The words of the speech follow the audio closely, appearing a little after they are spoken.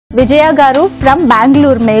విజయ గారు from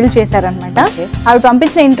Bengaluru mail చేశారనమాట. ఆవిడ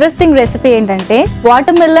పంపించిన ఇంట్రెస్టింగ్ రెసిపీ ఏంటంటే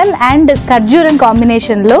వాటర్ మిలన్ అండ్ ఖర్జూరం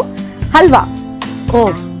కాంబినేషన్ లో హల్వా.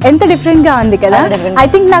 ఎంత డిఫరెంట్ గా ఉంది కదా. ఐ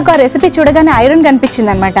థింక్ నాకు ఆ రెసిపీ చూడగానే ఐరన్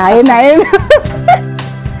కనిపించింది అనమాట. ఐరన్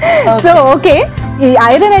సో ఓకే, ఈ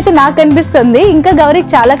ఐరన్ అయితే నాకు కనిపిస్తుంది, ఇంకా గౌరికి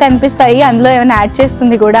చాలా కనిపిస్తాయి, అందులో ఏమైనా యాడ్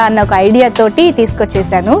చేస్తుంది కూడా అన్న ఒక ఐడియా తోటి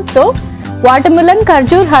తీసుకొచ్చేసాను. So water melon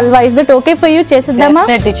ఖర్జూర్ halwa is that okay for you? చేసేద్దామా?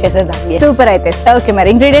 సూపర్ అయితే. ఓకే మరి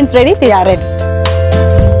ingredients ready?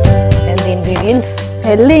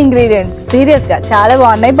 Healthy ingredients serious గా చాలా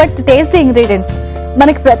బాగున్నాయి, బట్ టేస్టీ ఇంగ్రీడియంట్స్.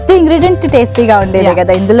 మనకి ప్రతి ఇంగ్రీడియంట్ టేస్టీగా ఉండేదే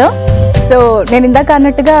కదా ఇందులో. సో నేను ఇందాక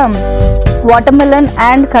అన్నట్టుగా వాటర్ మిలన్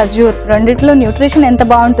అండ్ ఖర్జూర్ రెండిట్లో న్యూట్రిషన్ ఎంత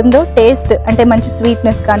బాగుంటుందో, టేస్ట్ అంటే మంచి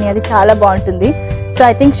స్వీట్నెస్ కానీ అది చాలా బాగుంటుంది. సో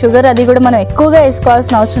ఐ థింక్ షుగర్ అది కూడా మనం ఎక్కువగా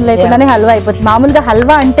వేసుకోవాల్సిన అవసరం లేకుండానే హల్వా అయిపోతుంది. మామూలుగా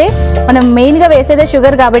హల్వా అంటే మనం మెయిన్ గా వేసేదే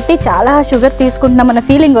షుగర్ కాబట్టి చాలా షుగర్ తీసుకుంటున్నాం అన్న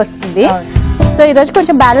ఫీలింగ్ వస్తుంది. సో ఈ రోజు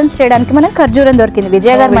కొంచెం బ్యాలెన్స్ చేయడానికి మనకు ఖర్జూరం దొరికింది.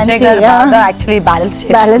 విజయ్ గారు మంచిగా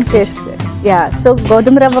బ్యాలెన్స్ చేస్తారు. యా, సో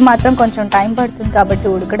గోధుమ రవ్వ మాత్రం కొంచెం టైం పడుతుంది కాబట్టి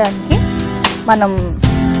ఉడకడానికి మనం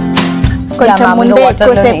కొంచెం ముందే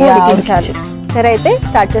ఎక్కువసేపు ఉడికించాలి. సరే అయితే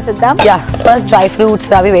స్టార్ట్ చేసేద్దాం. ఫస్ట్ డ్రై ఫ్రూట్స్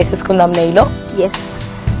అవి వేసేసుకుందాం నెయ్యిలో. ఎస్,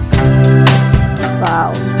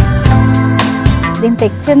 వావ్, దీని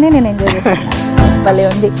టెక్స్చర్ని నేను ఎంజాయ్ చేస్తున్నాను, భలే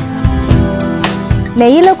ఉంది.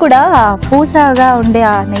 నెయ్యిలో కూడా పూసగా ఉండే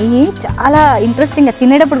ఆ నెయ్యి చాలా ఇంట్రెస్టింగ్ గా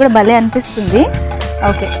తినేటప్పుడు కూడా భలే అనిపిస్తుంది.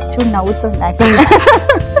 ఓకే చూడు నవ్వుతుంది యాక్చువల్గా.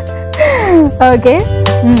 ఓకే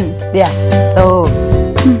సో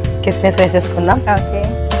కిస్మిస్ వేసేసుకుందాం. ఓకే,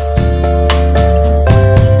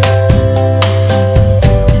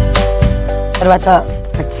 తర్వాత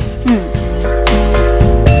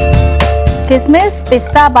కిస్మిస్,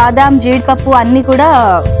 పిస్తా, బాదాం, జీడిపప్పు అన్ని కూడా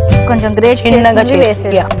కొంచెం గ్రేట్ చిన్నగా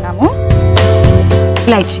వేసేసుకున్నాము.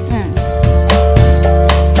 ఇలాచి.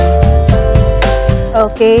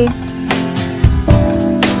 ఓకే,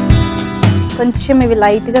 కొంచెం ఇవి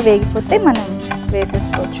లైట్ గా వేగిపోతే మనం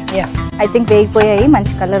వేసేసుకోవచ్చు. ఐ థింక్ వేగిపోయాయి,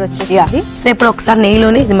 మంచి కలర్ వచ్చేసింది. సో ఇప్పుడు ఒకసారి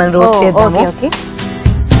నెయ్యిలోనే ఇది మనం రోస్ట్ చేద్దాము. ఓకే,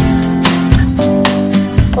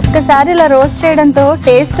 ఒక్కసారి ఇలా రోస్ట్ చేయడంతో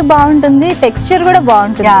టేస్ట్ బాగుంటుంది, టెక్స్చర్ కూడా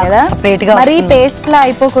బాగుంటుంది కదా, మరి పేస్ట్ లా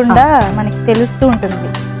అయిపోకుండా మనకి తెలుస్తూ ఉంటుంది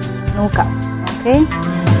నూక. ఓకే,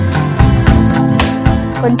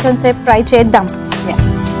 కొంచెం సేపు ఫ్రై చేద్దాం.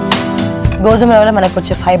 గోధుమ రవ్వలో మనకు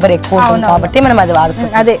వచ్చే ఫైబర్ ఎక్కువ ఉంటుంది కాబట్టి మనం అది వాడుతాం.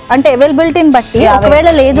 అదే అంటే అవైలబిలిటీని బట్టి, ఒకవేళ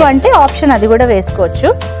లేదు అంటే ఆప్షన్ అది కూడా వేసుకోవచ్చు.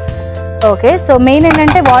 ఓకే, సో మెయిన్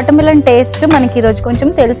ఏంటంటే వాటర్ మిలన్ టేస్ట్ మనకి ఈ రోజు కొంచెం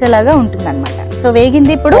తెలిసేలాగా ఉంటుంది అనమాట. సో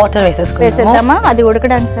వేగింది, ఇప్పుడు వాటర్ వేసేద్దామా? అది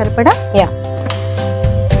ఉడకడానికి సరిపడా.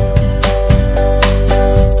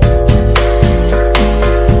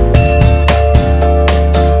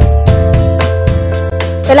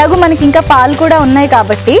 ఎలాగో మనకి ఇంకా పాలు కూడా ఉన్నాయి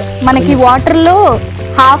కాబట్టి మనకి వాటర్ లో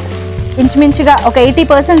హాఫ్ ఇంచుమించుగా ఒక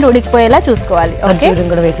 80% ఉడికిపోయేలా చూసుకోవాలి.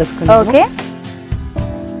 ఓకే,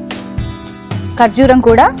 ఖర్జూరం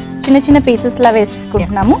కూడా చిన్న చిన్న పీసెస్ లా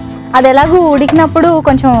వేసుకుంటున్నాము. అది ఎలాగో ఉడికినప్పుడు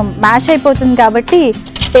కొంచెం మ్యాష్ అయిపోతుంది కాబట్టి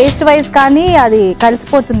టేస్ట్ వైజ్ కానీ అది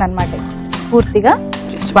కలిసిపోతుంది అనమాట పూర్తిగా.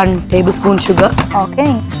 1 table spoon sugar. Okay,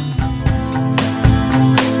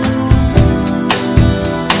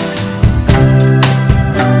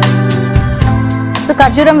 so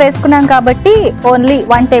ఖర్జూరం వేసుకున్నాం కాబట్టి only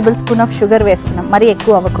 1 table spoon of sugar వేసుకున్నాం, మరి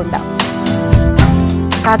ఎక్కువ అవ్వకుండా.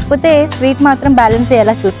 కాకపోతే స్వీట్ మాత్రం బ్యాలెన్స్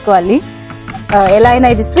అయ్యేలా చూసుకోవాలి. ఎలా అయినా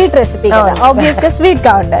ఇది స్వీట్ రెసిపీ కదా, ఆబ్వియస్ గా స్వీట్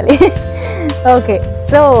గా ఉండాలి. ఓకే,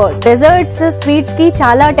 సో డెజర్ట్స్ స్వీట్ కి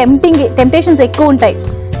చాలా టెంప్టేషన్స్ ఎక్కువ ఉంటాయి.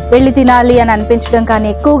 వెళ్ళి తినాలి అని అనిపించడం కానీ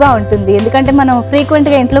ఎక్కువగా ఉంటుంది, ఎందుకంటే మనం ఫ్రీక్వెంట్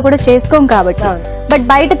గా ఇంట్లో కూడా చేసుకోం కాబట్టి. బట్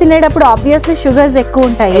బయట తినేటప్పుడు ఆబ్వియస్లీ షుగర్స్ ఎక్కువ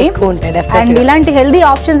ఉంటాయి, అండ్ ఇలాంటి హెల్దీ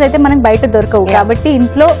ఆప్షన్స్ అయితే మనకు బయట దొరకవు. కాబట్టి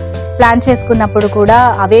ఇంట్లో ప్లాన్ చేసుకున్నప్పుడు కూడా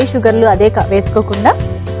అవే షుగర్లు అదే వేసుకోకుండా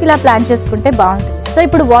ఇలా ప్లాన్ చేసుకుంటే బాగుంటుంది. సో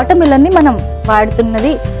ఇప్పుడు వాటర్ మిలన్ ని మనం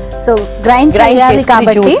వాడుతున్నది సో గ్రైండ్ చేయాలి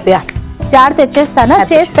కాబట్టి జార్ తెచ్చేస్తాను,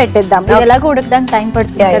 చేసి పెట్టేద్దాం. ఇది ఎలాగో ఉడకడానికి టైం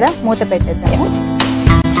పడుతుంది కదా, మూత పెట్టేద్దాము.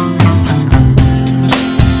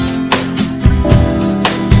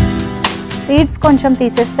 సీడ్స్ కొంచెం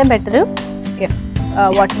తీసేస్తే better,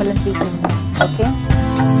 water melon pieces. Okay,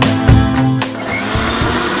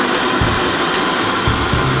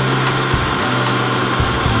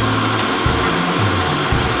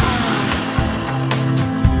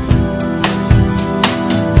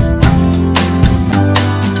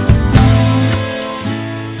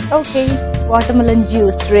 okay, water melon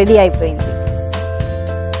juice ready అయిపోయింది.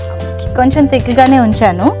 కొంచెం థిక్గానే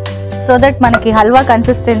ఉంచాను సో దట్ మనకి హల్వా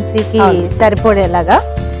కన్సిస్టెన్సీకి సరిపోయేలాగా.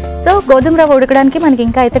 సో గోధుమ రవ్వ ఉడకడానికి మనకి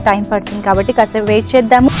ఇంకా అయితే టైం పడుతుంది కాబట్టి కాసేపు వెయిట్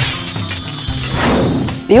చేద్దాము.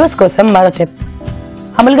 వ్యూవర్స్ కోసం మరో టిప్.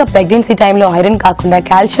 మామూలుగా ప్రెగ్నెన్సీ టైంలో ఐరన్ కాకుండా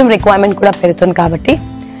కాల్షియం రిక్వైర్మెంట్ కూడా పెరుగుతుంది కాబట్టి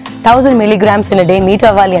 1000 milligrams in a day meet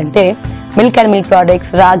అవ్వాలి అంటే మిల్క్ అండ్ మిల్క్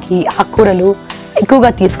ప్రోడక్ట్స్, రాగి, ఆకుకూరలు ఎక్కువగా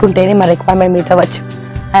తీసుకుంటేనే మన రిక్వైర్మెంట్ మీట్ అవ్వచ్చు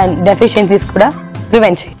అండ్ డెఫిషియన్సీస్ కూడా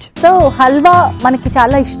ప్రివెంట్ చేయొచ్చు. సో హల్వా మనకి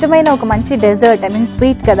చాలా ఇష్టమైన ఒక మంచి డెజర్ట్,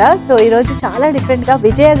 స్వీట్ కదా. సో ఈ రోజు చాలా డిఫరెంట్ గా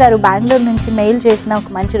విజయ గారు బెంగళూరు నుంచి మెయిల్ చేసిన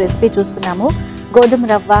ఒక మంచి రెసిపీ చూస్తున్నాము. గోధుమ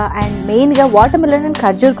రవ్వ అండ్ మెయిన్ గా వాటర్ మిలన్ అండ్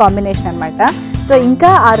ఖర్జూర్ కాంబినేషన్ అన్నమాట. సో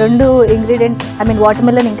ఇంకా ఆ 2 ఇంగ్రీడియంట్స్ వాటర్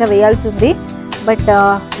మిలన్ ఇంకా వేయాల్సి ఉంది. బట్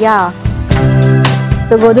యా,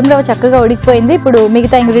 సో గోధుమ రవ్వ చక్కగా ఉడికిపోయింది. ఇప్పుడు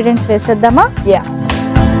మిగతా ఇంగ్రీడియంట్స్ వేసేద్దామా? యా,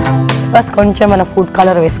 ఫస్ట్ కొంచెం మన ఫుడ్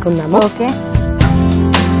కలర్ వేసుకుందాము. ఓకే,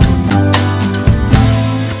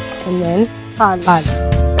 పాలు.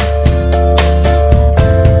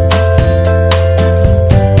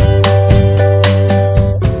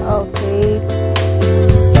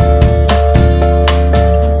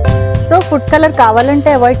 సో ఫుడ్ కలర్ కావాలంటే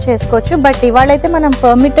అవాయిడ్ చేసుకోవచ్చు, బట్ ఇవాళైతే మనం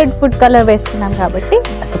పర్మిటెడ్ ఫుడ్ కలర్ వేసుకున్నాం కాబట్టి.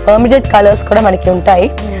 పర్మిటెడ్ కలర్స్ కూడా మనకి ఉంటాయి,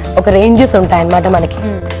 ఒక రేంజెస్ ఉంటాయి అన్నమాట మనకి.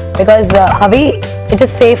 బికాస్ అవి it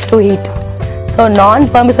is safe to heat. So non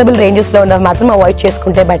permissible ranges లో ఉన్నవి మాత్రం అవాయిడ్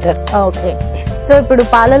చేసుకుంటే బెటర్. ఓకే, సో ఇప్పుడు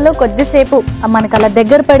పాలల్లో కొద్దిసేపు మనకు అలా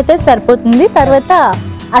దగ్గర పెడితే సరిపోతుంది. తర్వాత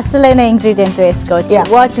అసలైన ఇంగ్రీడియంట్ వేసుకోవచ్చు,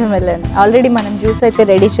 వాటర్ మిలన్. ఆల్రెడీ మనం జ్యూస్ అయితే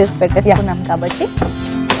రెడీ చేసి పెట్టేసుకున్నాం కాబట్టి.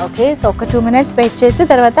 ఓకే, సో ఒక 2 minutes వెయిట్ చేసి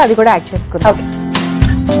తర్వాత అది కూడా యాడ్ చేసుకుందాం.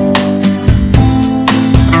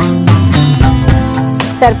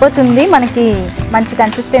 సరిపోతుంది, మనకి మంచి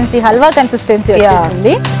కన్సిస్టెన్సీ, హల్వా కన్సిస్టెన్సీ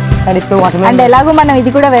వచ్చేసింది. అండ్ ఎలాగో మనం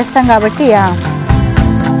ఇది కూడా వేస్తాం కాబట్టి.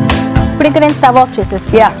 ఇప్పుడు ఇంకా నేను స్టవ్ ఆఫ్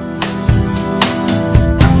చేసేస్తా.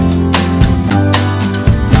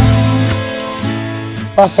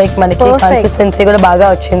 పర్ఫెక్ట్, మనకి కన్సిస్టెన్సీ కూడా బాగా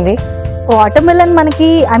వచ్చింది. వాటర్ మిలన్ మనకి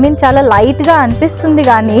చాలా లైట్ గా అనిపిస్తుంది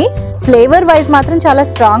కానీ ఫ్లేవర్ వైజ్ మాత్రం చాలా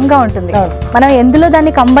స్ట్రాంగ్ గా ఉంటుంది. మనం ఎందులో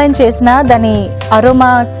దాన్ని కంబైన్ చేసినా దాని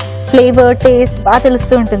అరోమా, ఫ్లేవర్, టేస్ట్ బాగా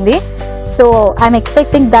తెలుస్తూ ఉంటుంది. So I'm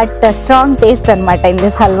expecting that strong taste అన్నమాట in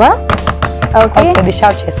this halwa. Okay, dish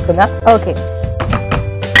out చేసుకుందాం. ఓకే,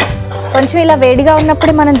 కొంచెం ఇలా వేడిగా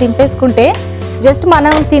ఉన్నప్పుడు మనం దింపేసుకుంటే జస్ట్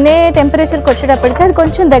మనం తినే టెంపరేచర్కి వచ్చేటప్పటికి అది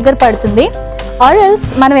కొంచెం దగ్గర పడుతుంది. ఆర్ ఎల్స్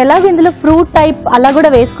మనం ఎలాగో ఇందులో ఫ్రూట్ టైప్ అలా కూడా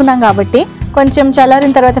వేసుకున్నాం కాబట్టి కొంచెం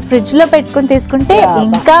చల్లారిన తర్వాత ఫ్రిడ్జ్ లో పెట్టుకుని తీసుకుంటే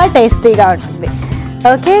ఇంకా టేస్టీగా ఉంటుంది.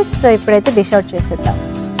 ఓకే, సో ఇప్పుడైతే డిష్ అవుట్ చేసేద్దాం.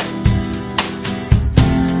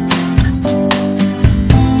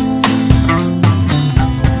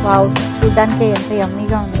 వావ్, చూడ్డానికి ఎంత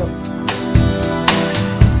యమ్మీగా ఉందో.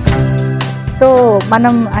 సో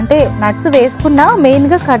మనం నట్స్ వేసుకున్నా మెయిన్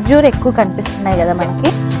గా ఖర్జూర్ ఎక్కువ కనిపిస్తున్నాయి కదా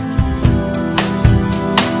మనకి.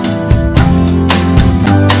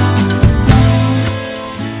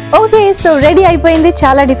 ఓకే, సో రెడీ అయిపోయింది.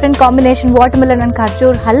 చాలా different combination water melon and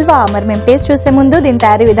ఖర్జూర్ halwa. మరి మేము టేస్ట్ చూసే ముందు దీని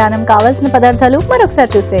తయారీ విధానం, కావాల్సిన పదార్థాలు మరొకసారి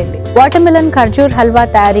చూసేయండి. వాటర్ మిలన్ ఖర్జూర్ హల్వా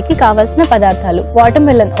తయారీకి కావాల్సిన పదార్థాలు: వాటర్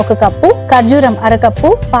మిలన్ 1 కప్పు, ఖర్జూరం 1/2 కప్పు,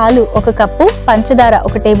 పాలు 1 కప్పు, పంచదార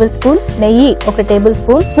 1 టేబుల్ స్పూన్, నెయ్యి 1 టేబుల్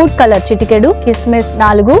స్పూన్, ఫుడ్ కలర్ చిటికెడు, కిస్మిస్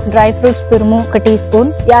 4, డ్రై ఫ్రూట్స్ తురుము 1 టీ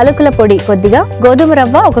స్పూన్, యాలకుల పొడి కొద్దిగా, గోధుమ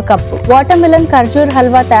రవ్వ 1 కప్పు. వాటర్ మిలన్ ఖర్జూర్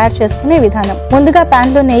హల్వా తయారు చేసుకునే విధానం: ముందుగా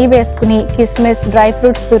పాన్ లో నెయ్యి వేసుకుని కిస్మిస్, డ్రై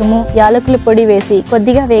ఫ్రూట్స్ తురుము, యాలకుల పొడి వేసి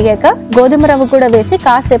కొద్దిగా వేగాక గోధుమ రవ్వ కూడా వేసి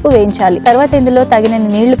కాసేపు వేయించాలి. తర్వాత ఇందులో తగినన్ని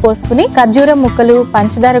నీళ్లు పోసుకుని ఖర్జూరం ముక్కలు,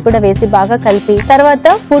 పంచదార కూడా వేసి బాగా కలిపి తర్వాత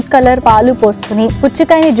ఫుడ్ కలర్, పాలు పోసుకుని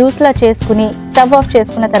పుచ్చకాయని జ్యూస్ లా చేసుకుని స్టవ్ ఆఫ్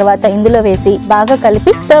చేసుకున్న తర్వాత ఇందులో వేసి బాగా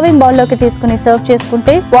కలిపి సర్వింగ్ బౌల్ లోకి తీసుకుని సర్వ్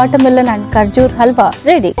చేసుకుంటే water melon and ఖర్జూర్ halwa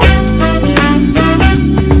ready.